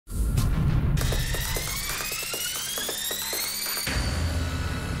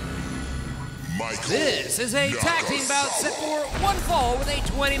This is a tag team bout set for one fall with a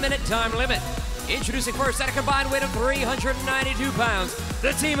 20-minute time limit. Introducing first at a combined weight of 392 pounds,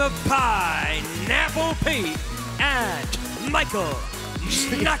 the team of Pineapple Pete and Michael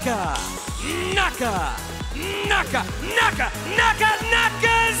Nakazawa.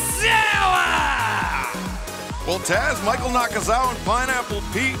 Well, Taz, Michael Nakazawa, and Pineapple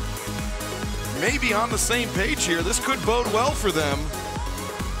Pete may be on the same page here. This could bode well for them.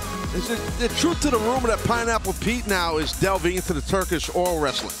 Is it the truth to the rumor that Pineapple Pete now is delving into the Turkish oil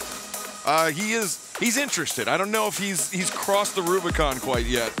wrestling? He's interested. I don't know if he's crossed the Rubicon quite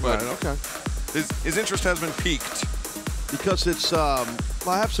yet, but right, okay. His interest has been piqued. Because it's, well,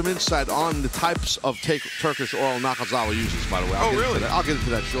 I have some insight on the types of Turkish oil Nakazawa uses, by the way. I'll get into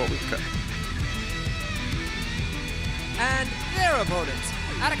that shortly. Okay. And their opponents,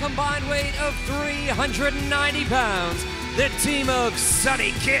 at a combined weight of 390 pounds, the team of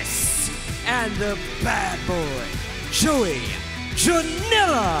Sonny Kiss and the bad boy, Joey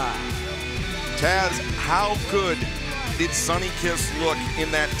Janela. Taz, how good did Sonny Kiss look in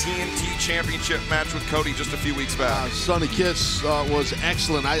that TNT Championship match with Cody just a few weeks back? Sonny Kiss was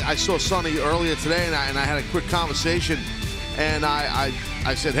excellent. I saw Sonny earlier today, and I had a quick conversation, and I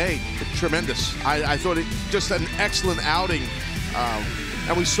said, hey, tremendous. I thought it just an excellent outing.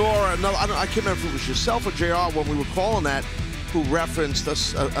 And we saw another, I can't remember if it was yourself or JR when we were calling that, who referenced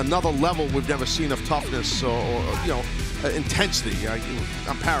us another level we've never seen of toughness or you know, intensity.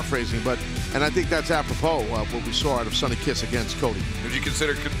 I'm paraphrasing, and I think that's apropos what we saw out of Sonny Kiss against Cody. Would you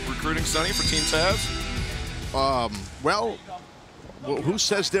consider recruiting Sonny for Team Taz? Well, who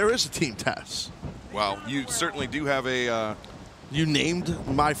says there is a Team Taz? Well, you certainly do have a... You named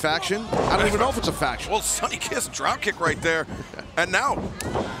my faction? I don't even know if it's a faction. Well, Sonny Kiss, dropkick right there. And now,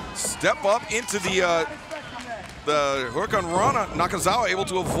 step up into the hook on Rana. Nakazawa able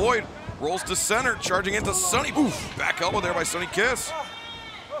to avoid. Rolls to center, charging into Sonny. Oof, back elbow there by Sonny Kiss.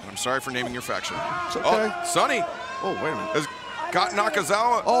 I'm sorry for naming your faction. It's okay. Oh, Sonny. Oh, wait a minute. Has got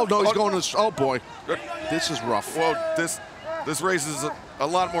Nakazawa. Oh, no, he's going to... Oh, boy. This is rough. Well, this raises a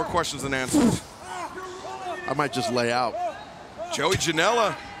lot more questions than answers. I might just lay out. Joey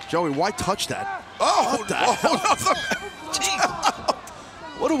Janela. Joey, why touch that? Oh, what the hell?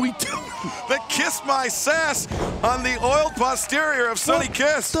 What are we doing? The kiss my sass on the oiled posterior of Sonny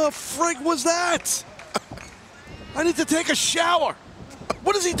Kiss. What the frig was that? I need to take a shower.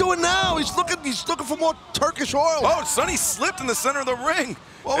 What is he doing now? He's looking for more Turkish oil. Oh, Sonny slipped in the center of the ring.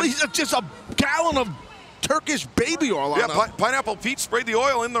 Well, he's just a gallon of Turkish baby oil. Yeah, Pineapple Pete sprayed the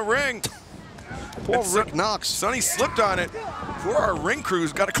oil in the ring. Poor Rick Knox. Sonny slipped on it. Poor our ring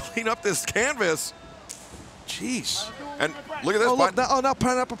crew's got to clean up this canvas. Jeez. And look at this. Oh, look, now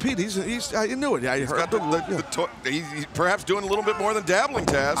Pineapple Pete, he's I knew it. I heard he's perhaps doing a little bit more than dabbling,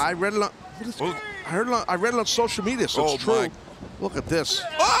 Taz. I read it on, I read it on social media, so it's true. Look at this.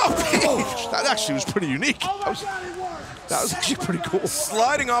 Oh, that actually was pretty unique. That was actually pretty cool.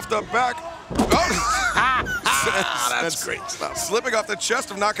 Sliding off the back. Oh. That's great stuff. Slipping off the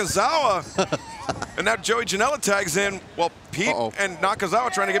chest of Nakazawa. And now Joey Janela tags in. Well, Pete and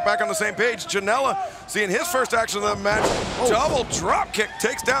Nakazawa trying to get back on the same page. Janela seeing his first action of the match. Double drop kick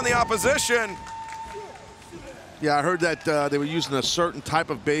takes down the opposition. Yeah, I heard that they were using a certain type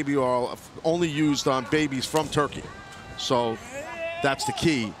of baby oil only used on babies from Turkey. So that's the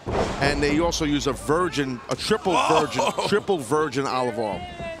key. And they also use a triple virgin olive oil.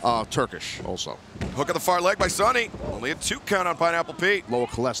 Turkish also. Hook of the far leg by Sonny. Only a 2 count on Pineapple Pete. Lower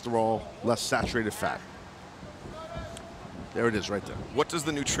cholesterol, less saturated fat. There it is right there. What does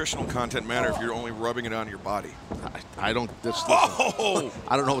the nutritional content matter if you're only rubbing it on your body? I don't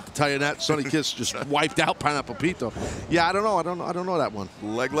I don't know what to tell you that. Sonny Kiss just wiped out Pineapple Pete though. Yeah, I don't know that one.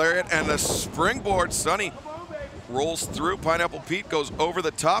 Leg lariat and the springboard. Sonny rolls through. Pineapple Pete goes over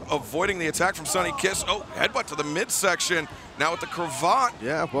the top, avoiding the attack from Sonny Kiss. Oh, headbutt to the midsection. Now with the cravat.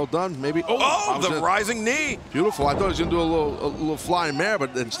 Yeah, well done. Maybe. Oh, the rising knee. Beautiful. I thought he was going to do a little flying mare,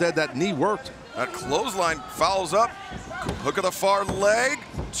 but instead that knee worked. That clothesline follows up. Hook of the far leg.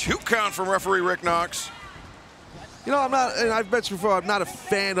 2 count from referee Rick Knox. You know, I'm not, and I've mentioned before, I'm not a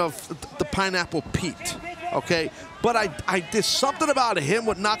fan of the Pineapple Pete, okay? But there's something about him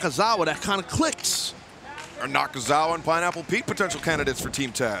with Nakazawa that kind of clicks. Are Nakazawa and Pineapple Pete potential candidates for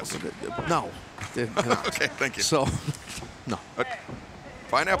Team Taz? No. Okay, thank you. So, no.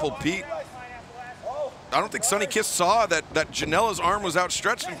 Pineapple Pete, I don't think Sonny Kiss saw that Janela's arm was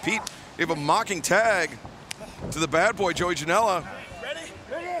outstretched, and Pete gave a mocking tag to the bad boy, Joey Janela.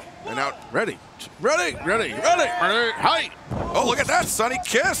 And out. Ready. Hi. Oh, look at that, Sonny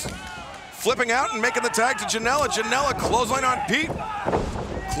Kiss. Flipping out and making the tag to Janela. Janela clothesline on Pete.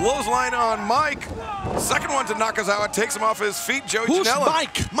 Clothesline on Mike. Second one to Nakazawa, takes him off his feet. Joey Who's Janela.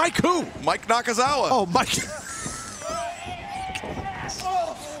 Mike? Mike who? Mike Nakazawa. Oh, Mike.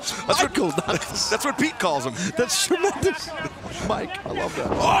 That's what Pete calls him. That's tremendous. Mike, I love that.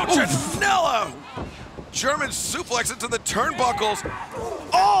 Oh, Janela! German suplex into the turnbuckles.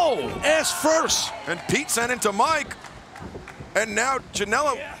 Oh, ass first. And Pete sent into Mike. And now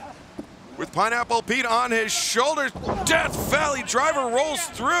Janela with Pineapple Pete on his shoulders. Death Valley driver rolls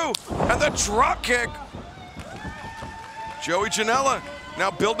through. And the drop kick. Joey Janela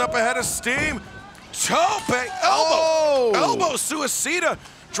now building up ahead of steam. Tope, elbow suicida,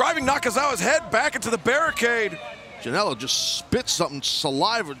 driving Nakazawa's head back into the barricade. Janela just spit something,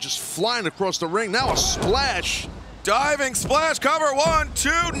 saliva just flying across the ring. Now a splash. Diving splash, cover, 1, 2,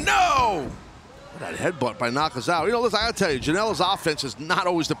 no! That headbutt by Nakazawa. You know, listen, I gotta tell you, Janela's offense is not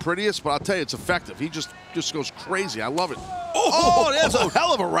always the prettiest, but I'll tell you, it's effective. He just goes crazy. I love it. Oh, that's a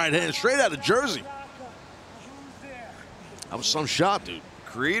hell of a right hand, straight out of Jersey. That was some shot, dude.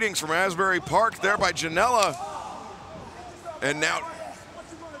 Greetings from Asbury Park there by Janela. And now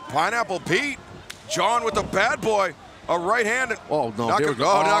Pineapple Pete. John with the bad boy. A right hand. Oh, no, there we go.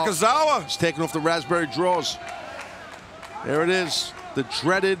 Oh, Nakazawa. He's taking off the raspberry drawers. There it is. The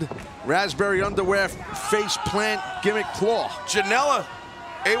dreaded raspberry underwear face plant gimmick claw. Janela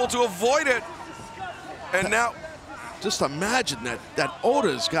able to avoid it. And now. Just imagine that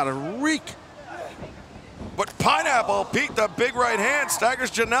odor's got a reek. But Pineapple Pete, the big right hand,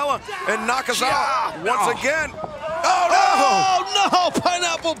 staggers Janela and Nakazawa once again. Oh, no,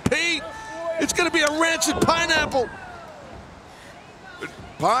 Pineapple Pete. It's going to be a rancid pineapple.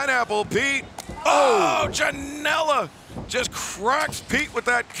 Pineapple Pete. Oh, Janela just cracks Pete with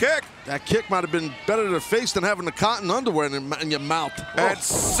that kick. That kick might have been better to the face than having the cotton underwear in your mouth. And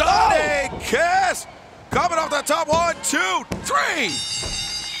Sonny Kiss coming off the top. 1, 2, 3.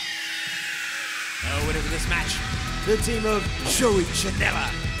 Winner for this match, the team of Joey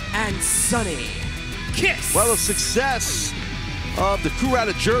Janela and Sonny Kiss. Well, the success of the crew out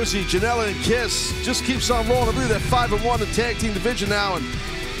of Jersey, Janela and Kiss, just keeps on rolling. I believe they're 5-1 in the tag team division now, and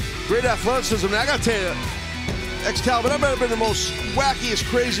great athleticism. Now, I gotta tell you, Excalibur, that might have been the most wackiest,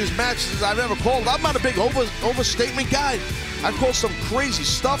 craziest matches I've ever called. I'm not a big overstatement guy. I've called some crazy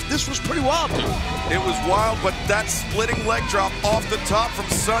stuff. This was pretty wild, dude. It was wild, but that splitting leg drop off the top from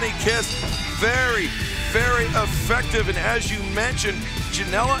Sonny Kiss, very, very effective. And as you mentioned,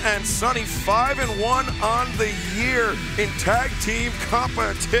 Janela and Sonny 5-1 on the year in tag team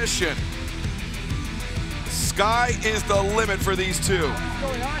competition. Sky is the limit for these two. What's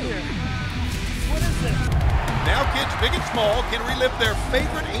going on here? What is this? Now kids big and small can relive their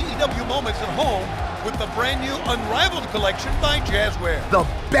favorite AEW moments at home with the brand new Unrivaled collection by Jazzware. The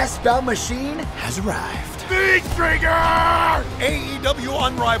best bell machine has arrived. Big Trigger! AEW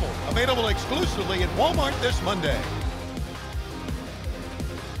Unrivaled, available exclusively at Walmart this Monday.